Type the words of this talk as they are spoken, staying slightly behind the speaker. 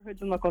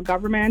neighborhoods and local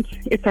government.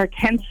 It's our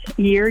 10th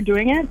year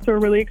doing it, so we're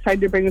really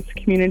excited to bring this to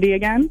the community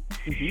again.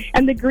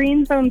 And the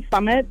Green Zone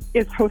Summit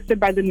is hosted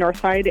by the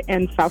Northside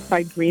and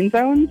Southside Green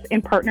Zones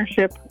in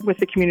partnership with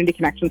the Community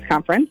Connections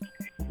Conference.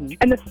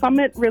 And the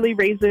summit really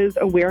raises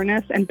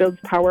awareness and builds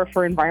power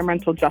for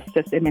environmental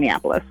justice in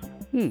Minneapolis.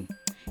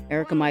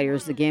 Erica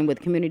Myers, again, with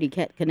Community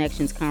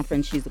Connections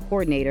Conference. She's the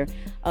coordinator.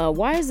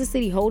 Why is the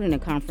city holding a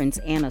conference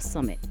and a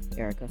summit,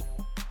 Erica?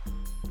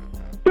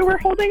 So we're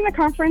holding the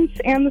conference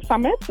and the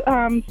summit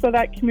so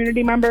that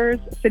community members,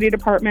 city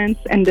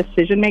departments, and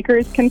decision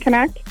makers can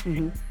connect.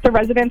 So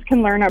residents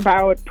can learn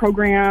about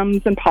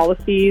programs and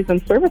policies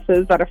and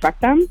services that affect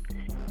them.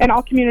 And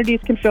all communities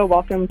can feel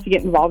welcome to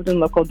get involved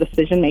in local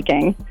decision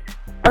making.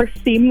 Our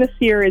theme this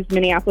year is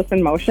Minneapolis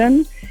in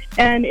Motion,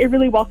 and it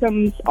really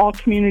welcomes all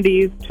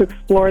communities to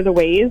explore the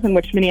ways in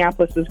which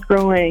Minneapolis is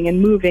growing and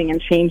moving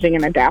and changing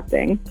and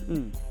adapting.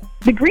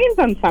 The Green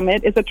Zone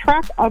Summit is a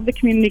track of the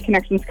Community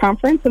Connections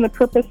Conference, and the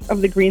purpose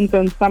of the Green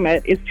Zone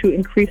Summit is to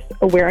increase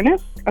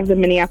awareness of the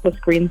Minneapolis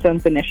Green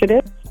Zones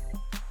initiative.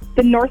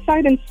 The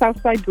Northside and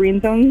Southside Green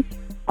Zones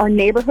are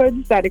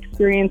neighborhoods that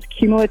experience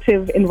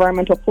cumulative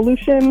environmental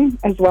pollution,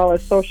 as well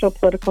as social,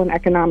 political, and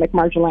economic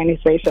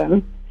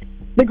marginalization.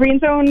 The Green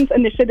Zones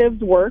initiatives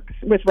work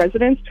with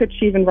residents to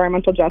achieve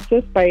environmental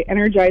justice by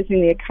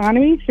energizing the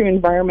economy through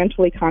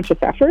environmentally conscious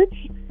efforts.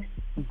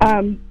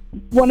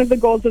 One of the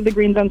goals of the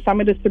Green Zone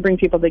Summit is to bring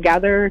people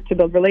together, to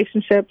build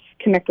relationships,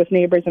 connect with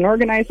neighbors and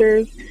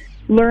organizers,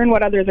 learn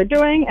what others are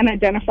doing, and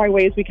identify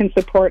ways we can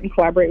support and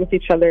collaborate with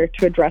each other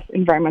to address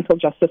environmental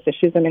justice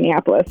issues in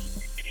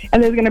Minneapolis.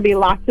 And there's going to be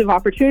lots of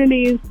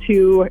opportunities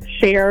to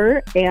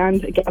share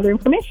and gather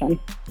information.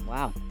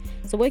 Wow.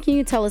 So what can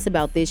you tell us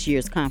about this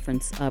year's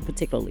conference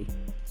particularly?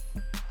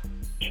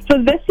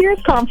 So this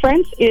year's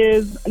conference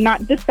is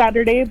not this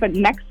Saturday, but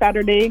next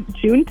Saturday,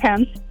 June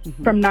 10th,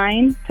 from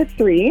 9 to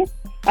 3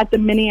 at the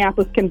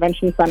Minneapolis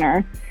Convention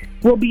Center.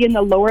 We'll be in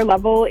the lower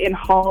level in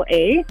Hall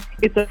A.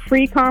 It's a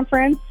free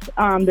conference.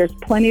 There's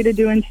plenty to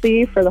do and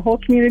see for the whole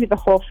community, the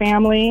whole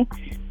family.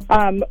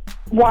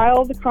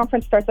 While the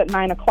conference starts at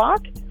 9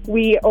 o'clock,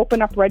 we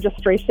open up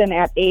registration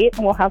at 8,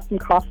 and we'll have some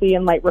coffee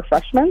and light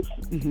refreshments.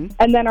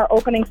 And then our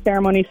opening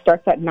ceremony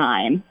starts at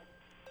 9.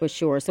 For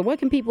sure. So what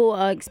can people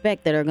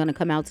expect that are going to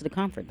come out to the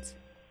conference?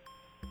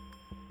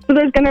 So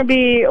there's going to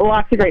be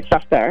lots of great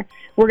stuff there.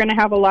 We're going to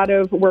have a lot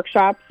of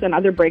workshops and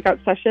other breakout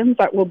sessions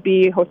that will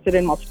be hosted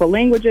in multiple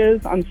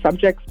languages on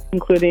subjects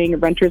including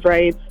renters'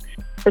 rights,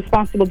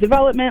 responsible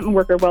development, and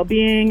worker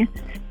well-being.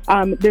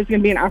 There's going to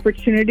be an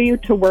opportunity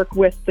to work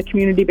with the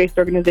community-based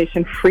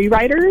organization Free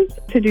Writers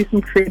to do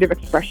some creative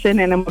expression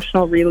and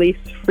emotional release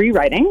free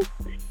writing.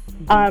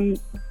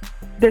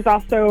 There's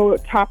also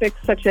topics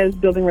such as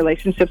building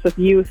relationships with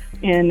youth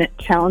in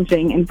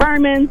challenging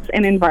environments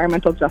and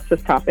environmental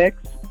justice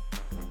topics.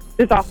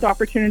 There's also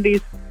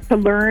opportunities to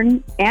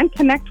learn and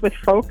connect with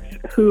folks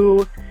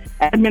who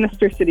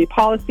administer city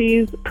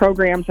policies,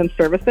 programs, and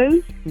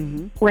services.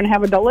 We're going to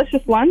have a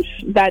delicious lunch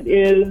that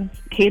is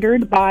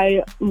catered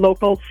by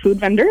local food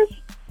vendors.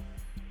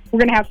 We're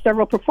going to have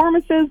several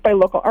performances by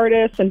local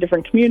artists and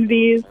different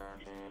communities.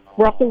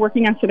 We're also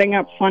working on setting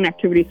up fun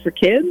activities for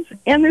kids.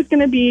 And there's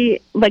going to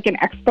be like an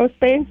expo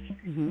space.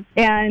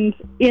 And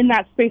in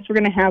that space, we're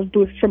going to have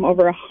booths from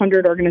over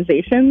 100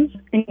 organizations,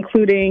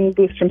 including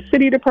booths from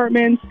city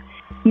departments,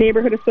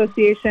 neighborhood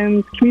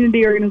associations,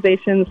 community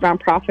organizations,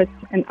 nonprofits,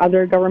 and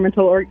other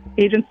governmental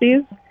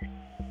agencies.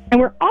 And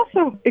we're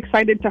also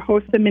excited to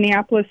host the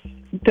Minneapolis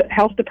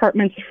Health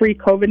Department's free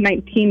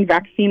COVID-19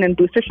 vaccine and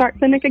booster shot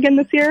clinic again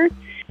this year.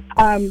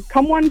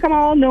 Come one, come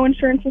all, no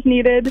insurance is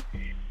needed.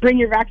 Bring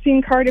your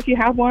vaccine card if you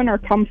have one, or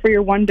come for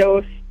your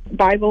one-dose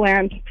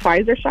bivalent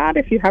Pfizer shot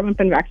if you haven't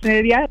been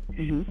vaccinated yet.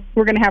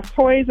 We're going to have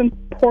toys and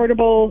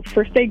portable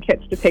first aid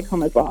kits to take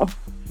home as well.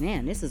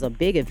 Man, this is a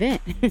big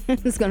event.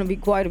 It's going to be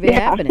quite a bit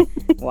happening.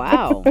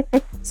 Wow.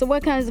 So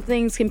what kinds of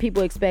things can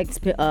people expect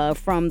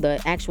from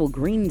the actual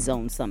Green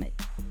Zone Summit?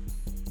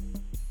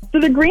 So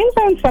the Green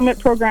Zone Summit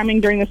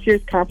programming during this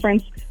year's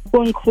conference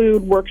will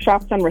include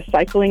workshops on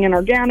recycling and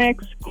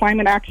organics,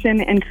 climate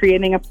action, and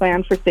creating a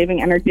plan for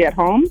saving energy at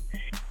home.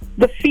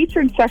 The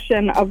featured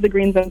session of the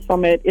Green Zone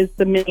Summit is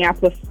the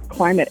Minneapolis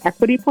Climate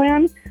Equity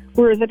Plan,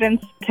 where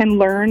residents can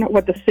learn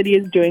what the city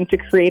is doing to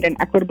create an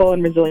equitable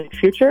and resilient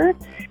future.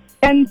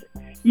 And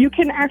you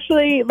can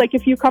actually, like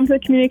if you come to the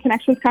Community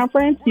Connections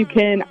Conference, you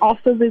can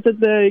also visit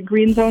the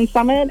Green Zone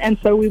Summit. And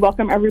so we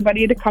welcome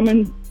everybody to come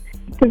and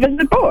to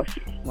visit both.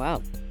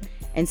 Wow.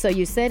 And so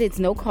you said it's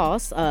no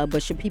cost,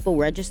 but should people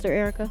register,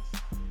 Erica?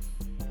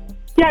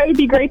 Yeah, it would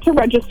be great to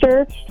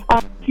register.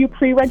 If you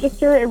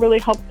pre-register, it really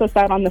helps us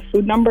out on the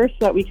food numbers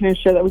so that we can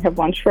ensure that we have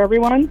lunch for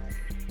everyone.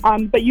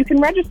 But you can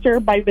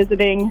register by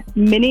visiting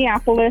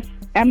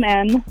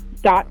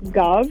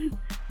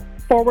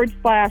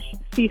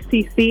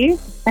minneapolismn.gov/CCC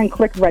and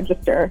click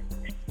register.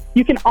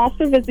 You can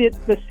also visit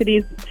the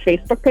city's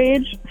Facebook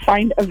page,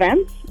 find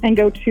events, and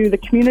go to the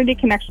Community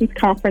Connections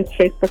Conference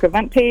Facebook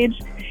event page,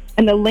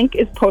 and the link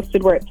is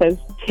posted where it says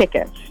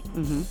tickets.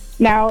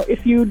 Now,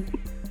 if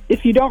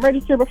If you don't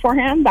register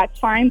beforehand, that's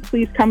fine.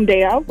 Please come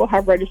day of. We'll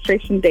have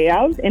registration day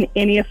of in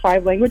any of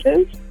 5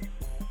 languages.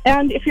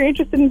 And if you're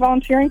interested in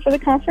volunteering for the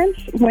conference,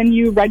 when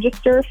you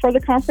register for the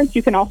conference,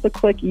 you can also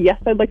click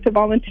Yes, I'd like to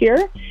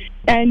volunteer,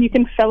 and you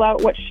can fill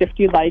out what shift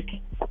you'd like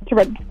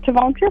to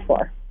volunteer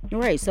for. All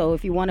right. So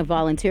if you want to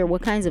volunteer,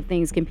 what kinds of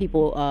things can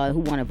people who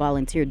want to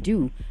volunteer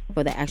do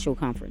for the actual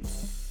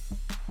conference?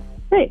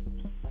 Great.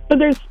 So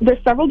there's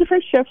several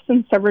different shifts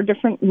and several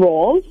different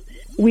roles.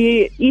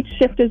 Each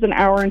shift is an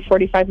hour and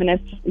 45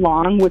 minutes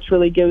long, which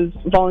really gives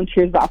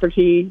volunteers the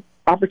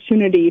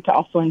opportunity to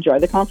also enjoy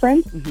the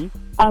conference.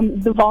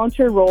 The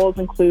volunteer roles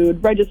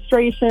include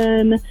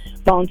registration,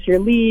 volunteer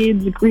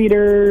leads,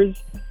 greeters,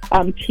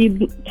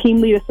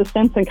 team lead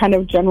assistants, and kind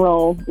of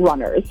general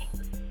runners.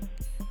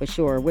 For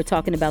sure. We're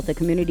talking about the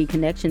Community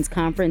Connections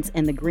Conference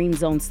and the Green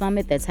Zone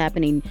Summit that's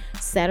happening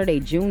Saturday,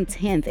 June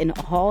 10th in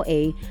Hall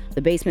A,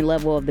 the basement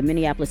level of the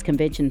Minneapolis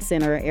Convention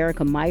Center.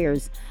 Erica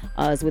Myers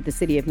is with the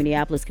City of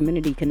Minneapolis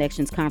Community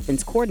Connections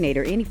Conference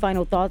Coordinator. Any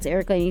final thoughts,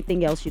 Erica?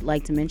 Anything else you'd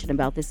like to mention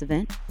about this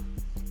event?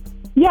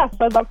 Yes,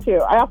 I'd love to.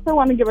 I also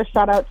want to give a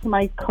shout out to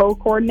my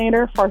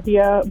co-coordinator,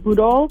 Farhia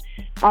Budol.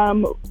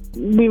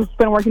 We've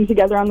been working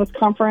together on this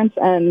conference,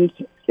 and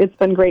it's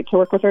been great to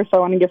work with her, so I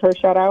want to give her a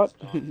shout out.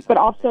 But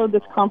also,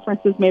 this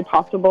conference is made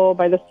possible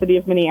by the City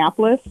of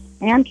Minneapolis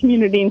and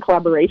community in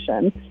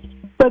collaboration.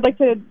 So I'd like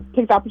to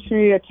take the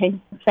opportunity to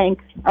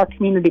thank our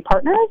community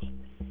partners,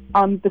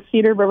 the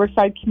Cedar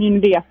Riverside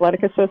Community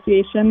Athletic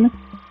Association,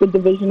 the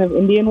Division of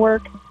Indian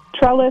Work,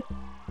 Trellis,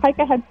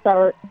 Pika Head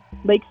Start,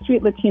 Lake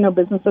Street Latino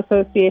Business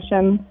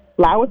Association,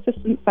 Lao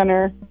Assistance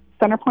Center,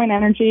 Centerpoint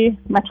Energy,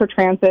 Metro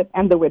Transit,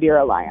 and the Whittier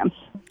Alliance.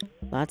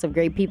 Lots of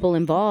great people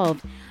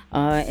involved.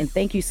 And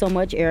thank you so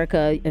much,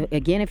 Erica.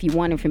 Again, if you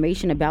want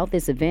information about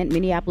this event,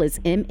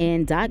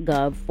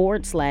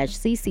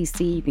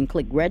 minneapolismn.gov/CCC. You can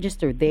click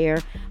register there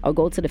or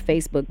go to the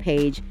Facebook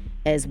page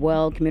as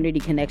well, Community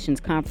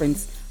Connections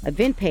Conference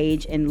event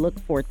page, and look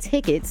for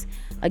tickets.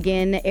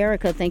 Again,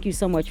 Erica, thank you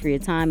so much for your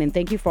time, and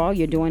thank you for all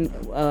you're doing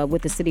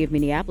with the City of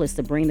Minneapolis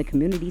to bring the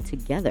community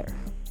together.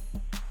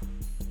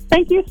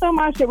 Thank you so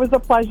much. It was a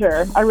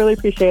pleasure. I really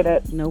appreciate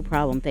it. No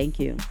problem. Thank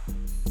you.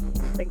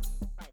 Thanks.